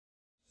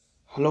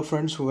Hello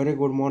friends, very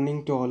good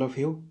morning to all of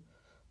you.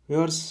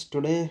 Viewers,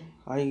 today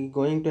I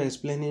going to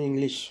explain in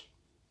English.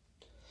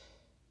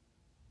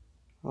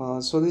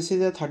 So this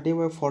is a 30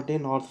 by 40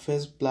 north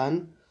face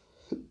plan,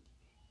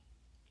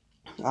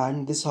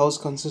 and this house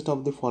consists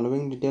of the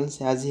following details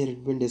as here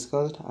it been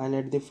discussed. And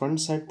at the front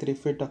side 3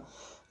 feet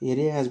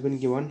area has been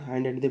given,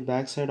 and at the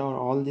back side or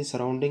all the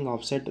surrounding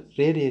offset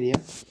rear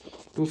area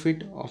 2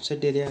 feet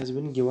offset area has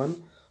been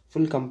given,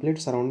 full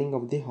complete surrounding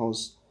of the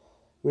house,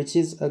 which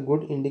is a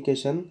good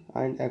indication,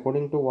 and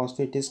according to Vastu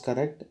it is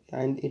correct,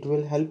 and it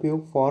will help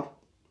you for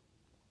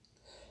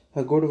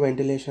a good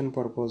ventilation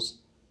purpose.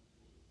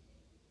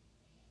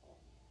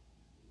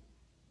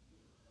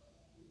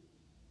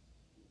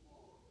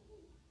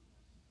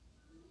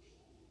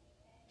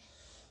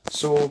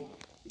 So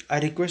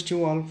I request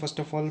you all, first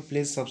of all,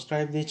 please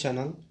subscribe the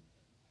channel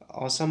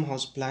Awesome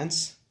House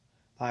Plans.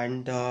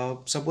 And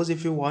suppose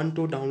if you want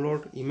to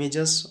download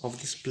images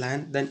of this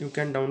plan, then you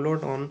can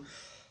download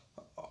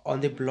on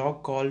the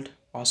blog called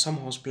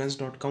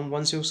awesomehouseplans.com.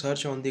 Once you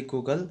search on the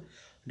Google,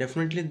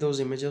 definitely those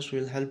images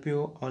will help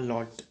you a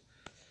lot.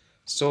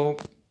 So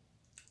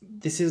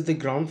this is the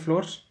ground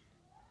floor.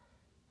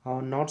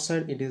 On north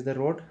side it is the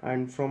road,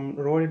 and from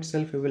road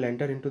itself you will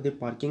enter into the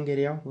parking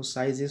area whose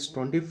size is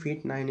 20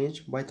 feet 9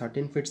 inch by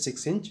 13 feet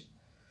 6 inch.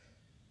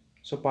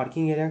 So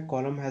parking area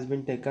column has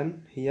been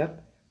taken here.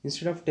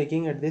 Instead of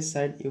taking at this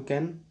side, you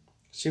can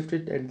shift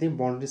it at the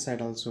boundary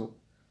side also.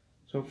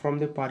 So from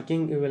the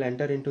parking you will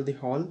enter into the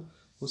hall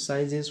whose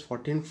size is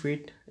 14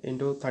 feet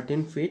into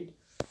 13 feet,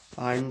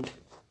 and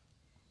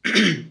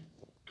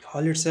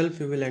hall itself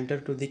you will enter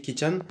to the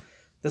kitchen.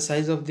 The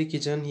size of the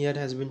kitchen here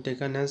has been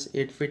taken as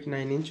 8 feet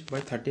 9 inch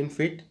by 13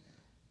 feet,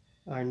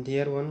 and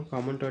here one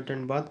common toilet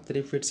and bath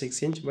 3 feet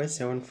 6 inch by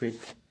 7 feet.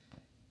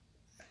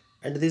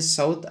 At the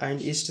south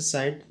and east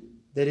side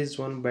there is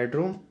one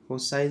bedroom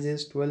whose size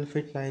is 12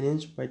 feet 9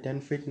 inch by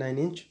 10 feet 9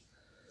 inch.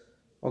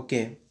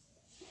 Okay,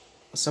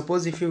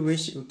 suppose if you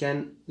wish you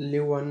can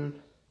leave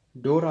one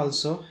door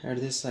also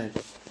at this side.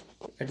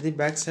 At the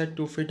back side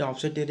 2 feet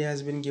offset area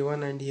has been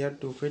given, and here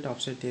 2 feet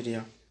offset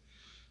area.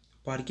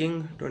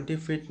 Parking 20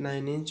 feet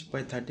 9 inch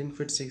by 13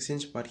 feet 6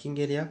 inch parking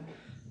area.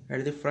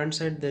 At the front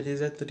side there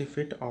is a 3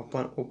 feet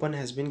open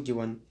has been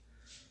given.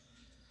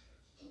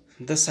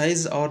 The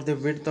size or the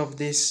width of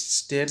this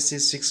stairs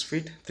is 6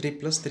 feet 3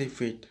 plus 3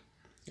 feet,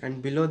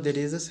 and below there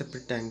is a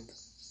separate tank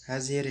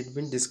as here it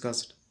been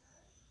discussed.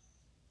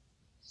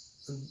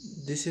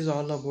 This is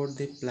all about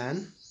the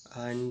plan,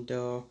 and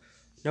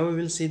now we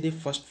will see the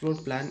first floor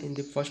plan. In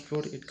the first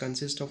floor it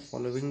consists of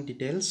following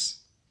details.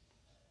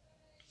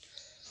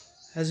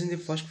 As in the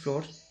first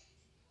floor,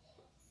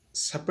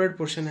 separate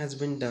portion has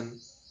been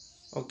done.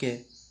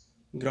 Okay,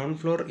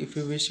 ground floor if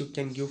you wish you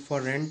can give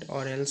for rent,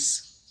 or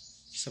else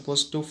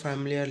suppose two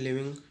family are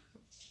living,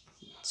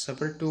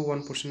 separate to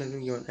one portion has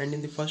been given. And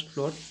in the first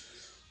floor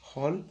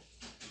hall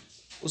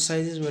whose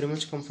size is very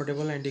much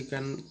comfortable, and you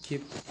can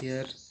keep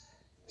here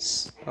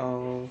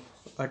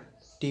a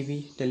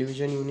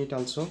television unit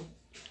also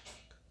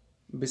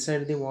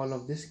beside the wall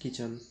of this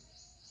kitchen,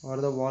 or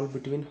the wall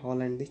between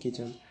hall and the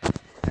kitchen.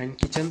 And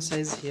kitchen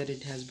size here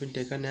it has been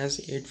taken as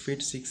 8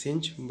 feet 6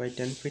 inch by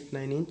 10 feet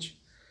 9 inch.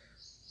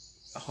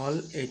 Hall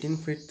 18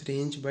 feet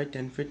 3 inch by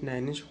 10 feet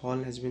 9 inch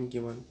hall has been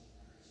given.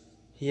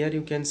 Here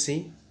you can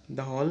see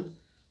the hall,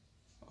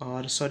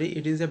 or sorry,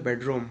 it is a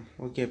bedroom.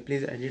 Okay,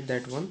 please edit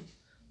that one,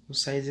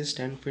 whose size is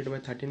 10 feet by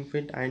 13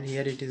 feet. And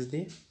here it is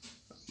the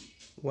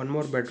one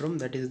more bedroom,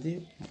 that is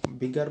the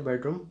bigger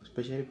bedroom,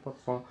 especially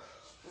for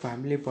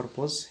family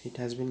purpose. It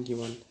has been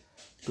given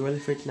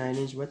 12 feet 9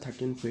 inch by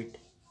 13 feet.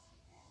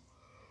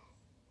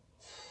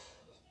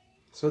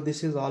 So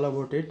this is all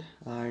about it,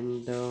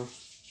 and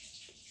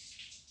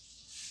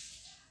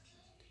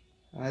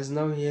as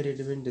now here it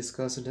has been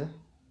discussed,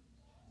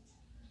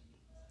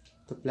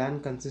 the plan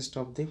consists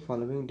of the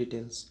following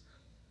details.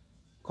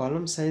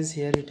 Column size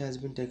here it has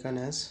been taken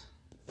as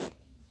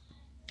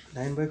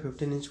 9 by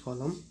 15 inch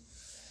column,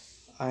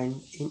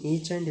 and in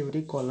each and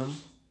every column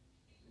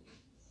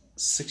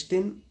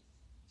 16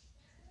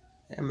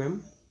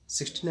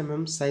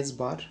 mm size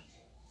bar,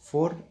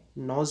 4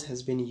 nose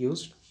has been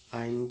used,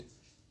 and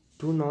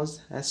 2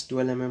 nose has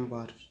 12 mm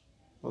bar.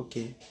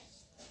 Okay,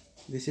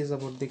 this is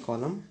about the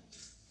column.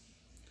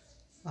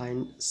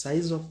 And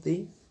size of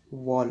the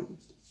wall,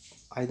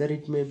 either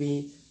it may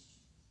be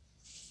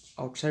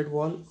outside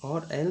wall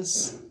or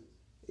else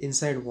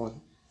inside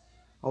wall.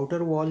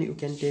 Outer wall you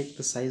can take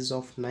the size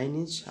of 9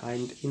 inch,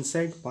 and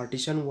inside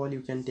partition wall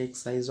you can take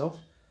size of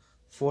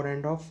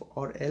 4.5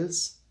 or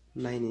else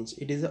 9 inch.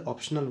 It is an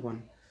optional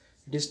one,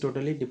 it is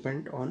totally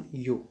depend on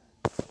you.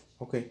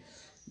 Okay,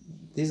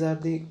 these are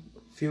the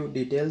few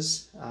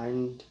details,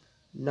 and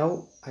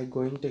now I'm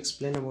going to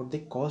explain about the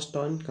cost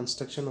on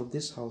construction of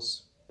this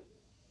house.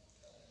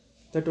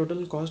 The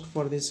total cost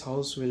for this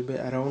house will be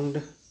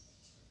around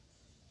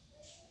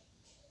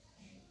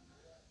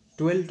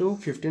 12 to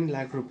 15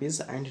 lakh rupees,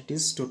 and it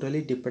is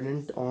totally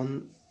dependent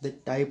on the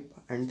type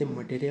and the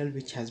material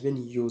which has been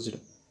used.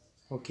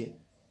 Okay,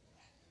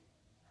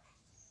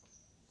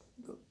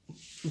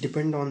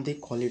 depend on the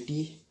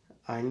quality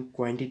and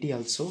quantity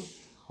also,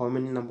 how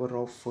many number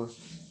of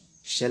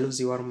shelves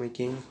you are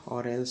making,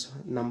 or else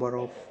number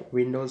of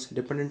windows,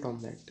 dependent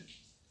on that.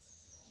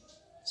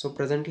 So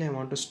presently I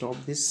want to stop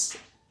this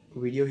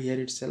video here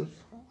itself.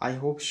 I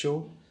hope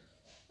so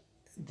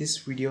this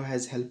video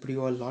has helped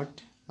you a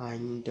lot,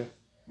 and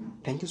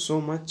thank you so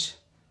much.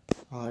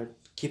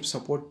 Keep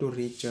support to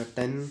reach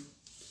 10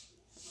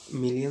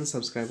 million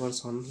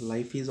subscribers on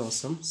Life is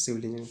Awesome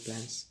Civil Engineering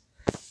Plans.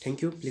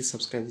 Thank you. Please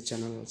subscribe the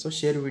channel, also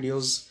share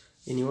videos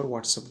in your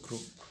WhatsApp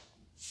group.